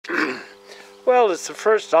Well, it's the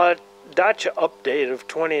first Dacha update of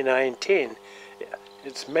 2019.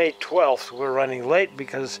 It's May 12th. We're running late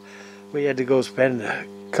because we had to go spend a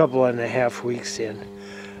couple and a half weeks in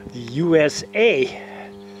the USA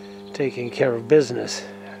taking care of business.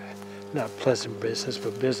 Not pleasant business,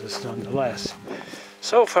 but business nonetheless.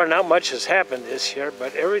 So far, not much has happened this year,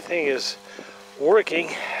 but everything is working.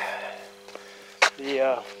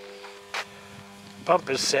 The pump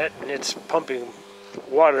is set and it's pumping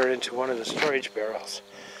water into one of the storage barrels.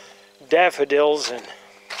 Daffodils and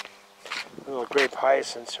little grape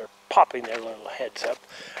hyacinths are popping their little heads up,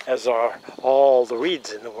 as are all the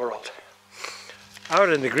weeds in the world. Out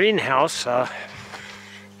in the greenhouse, with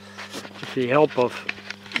the help of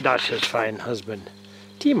Dacha's fine husband,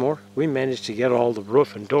 Timur, we managed to get all the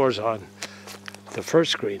roof and doors on the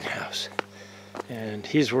first greenhouse, and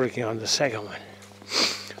he's working on the second one.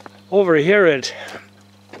 Over here at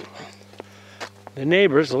the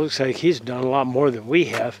neighbors, it looks like he's done a lot more than we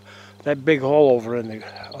have. That big hole over on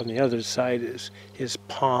the other side is his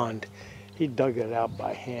pond. He dug it out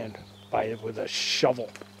by hand, with a shovel.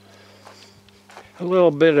 A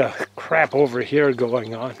little bit of crap over here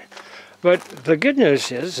going on. But the good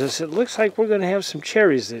news is it looks like we're going to have some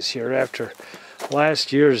cherries this year after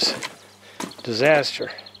last year's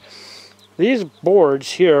disaster. These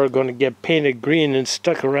boards here are going to get painted green and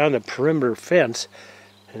stuck around the perimeter fence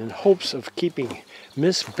in hopes of keeping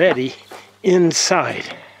Miss Betty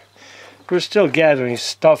inside. We're still gathering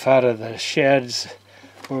stuff out of the sheds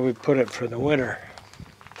where we put it for the winter.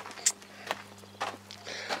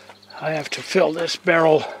 I have to fill this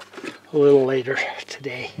barrel a little later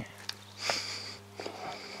today.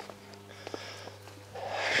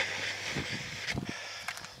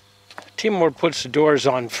 Timur puts the doors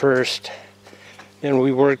on first, then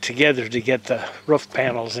we work together to get the roof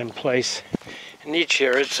panels in place. And each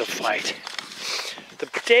year it's a fight. The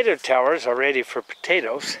potato towers are ready for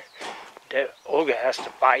potatoes. Olga has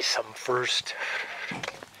to buy some first.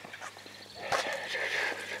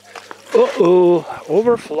 Uh-oh,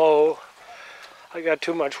 overflow. I got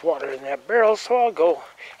too much water in that barrel, so I'll go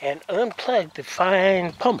and unplug the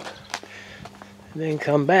fine pump. And then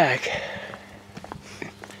come back.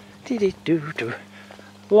 Dee-dee-doo-doo.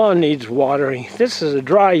 Lawn needs watering. This is a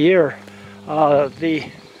dry year. The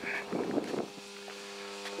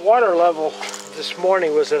water level this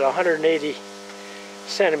morning was at 180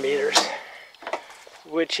 centimeters,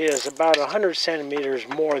 which is about 100 centimeters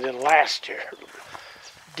more than last year,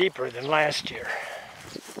 deeper than last year.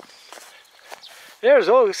 There's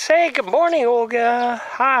Olga. Say good morning, Olga.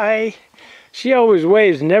 Hi. She always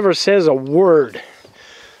waves, never says a word.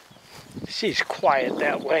 She's quiet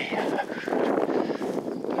that way.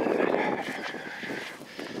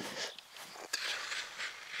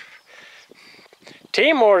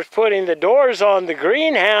 Timur's putting the doors on the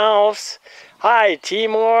greenhouse. Hi,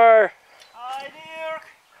 Timur. Hi, Dirk.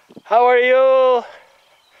 How are you?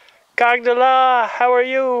 Kagdala, how are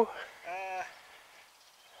you?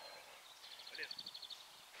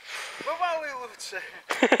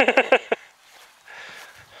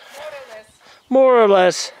 More or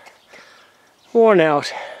less. Worn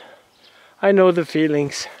out. I know the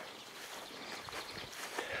feelings.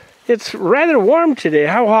 It's rather warm today.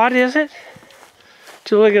 How hot is it?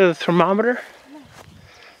 Did you look at the thermometer?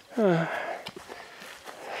 But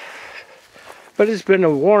it's been a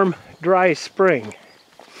warm, dry spring,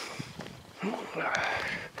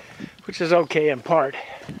 which is okay in part.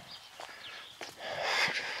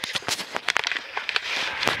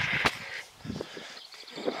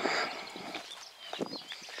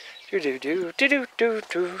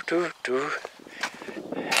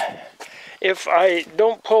 If I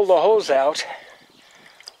don't pull the hose out,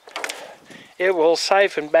 it will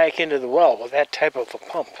siphon back into the well with that type of a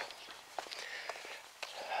pump.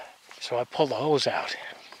 So I pull the hose out.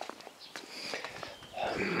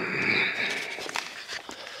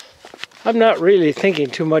 I'm not really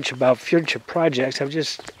thinking too much about future projects. I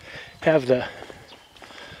just have the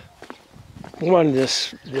one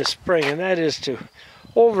this spring, and that is to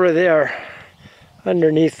over there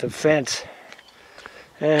underneath the fence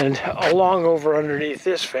and along over underneath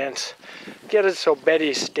this fence, get it so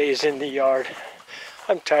Betty stays in the yard.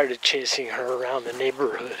 I'm tired of chasing her around the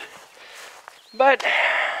neighborhood. But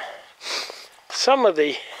some of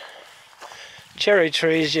the cherry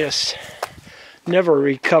trees just never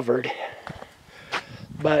recovered,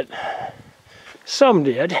 but some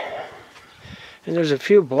did. And there's a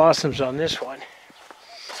few blossoms on this one.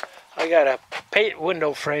 I gotta paint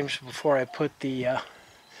window frames before I put the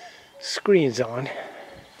screens on.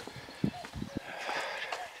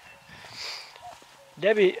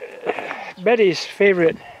 Betty's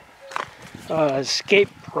favorite escape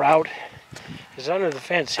route is under the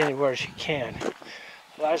fence anywhere she can.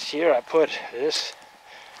 Last year I put this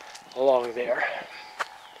along there,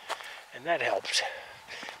 and that helped.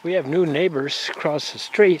 We have new neighbors across the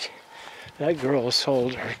street. That girl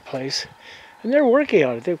sold her place, and they're working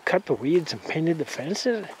on it. They've cut the weeds and painted the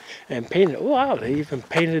fences, and painted, oh wow, they even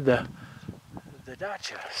painted the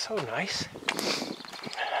Dacha. So nice.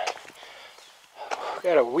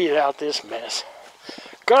 Gotta weed out this mess.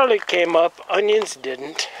 Garlic came up, onions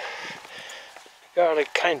didn't.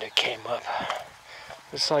 Garlic kinda came up.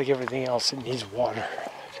 It's like everything else, it needs water.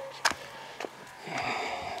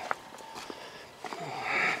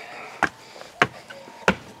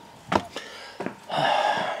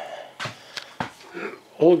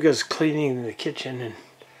 Olga's cleaning the kitchen and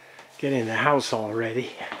getting the house all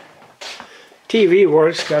ready. TV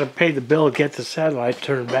works, gotta pay the bill, get the satellite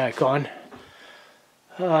turned back on.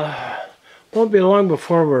 Won't be long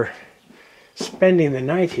before we're spending the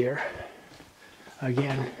night here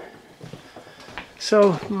again.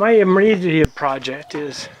 So my immediate project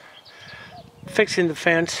is fixing the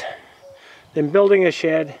fence, then building a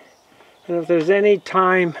shed, and if there's any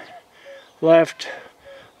time left,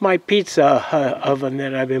 my pizza oven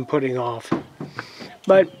that I've been putting off.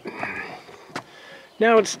 But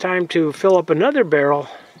now it's time to fill up another barrel,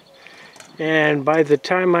 and by the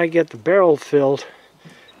time I get the barrel filled,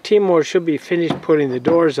 Timur should be finished putting the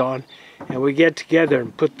doors on, and we get together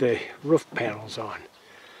and put the roof panels on.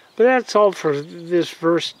 But that's all for this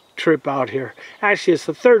first trip out here. Actually, it's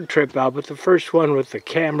the third trip out, but the first one with the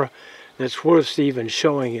camera that's worth even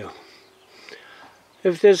showing you.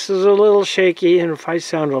 If this is a little shaky and if I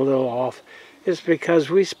sound a little off, it's because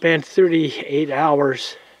we spent 38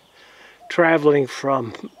 hours traveling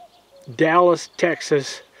from Dallas,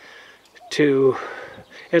 Texas to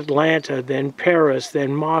Atlanta, then Paris,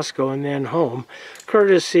 then Moscow, and then home,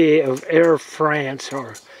 courtesy of Air France,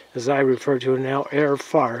 or as I refer to it now, Air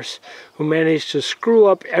Farce, who managed to screw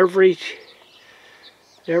up every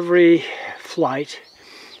flight.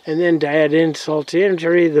 And then to add insult to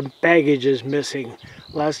injury, the baggage is missing.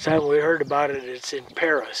 Last time we heard about it, it's in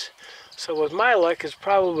Paris. So with my luck, it's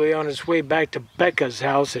probably on its way back to Becca's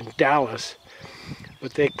house in Dallas.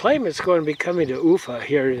 But they claim it's going to be coming to Ufa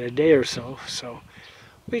here in a day or so. So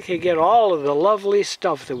we can get all of the lovely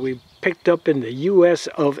stuff that we picked up in the US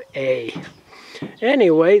of A.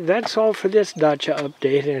 Anyway, that's all for this Dacha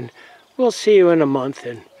update, and we'll see you in a month,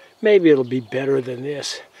 and maybe it'll be better than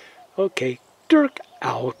this. Okay, Dirk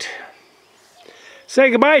out. Say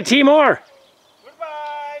goodbye, Timur.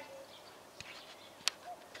 Goodbye.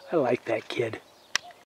 I like that kid.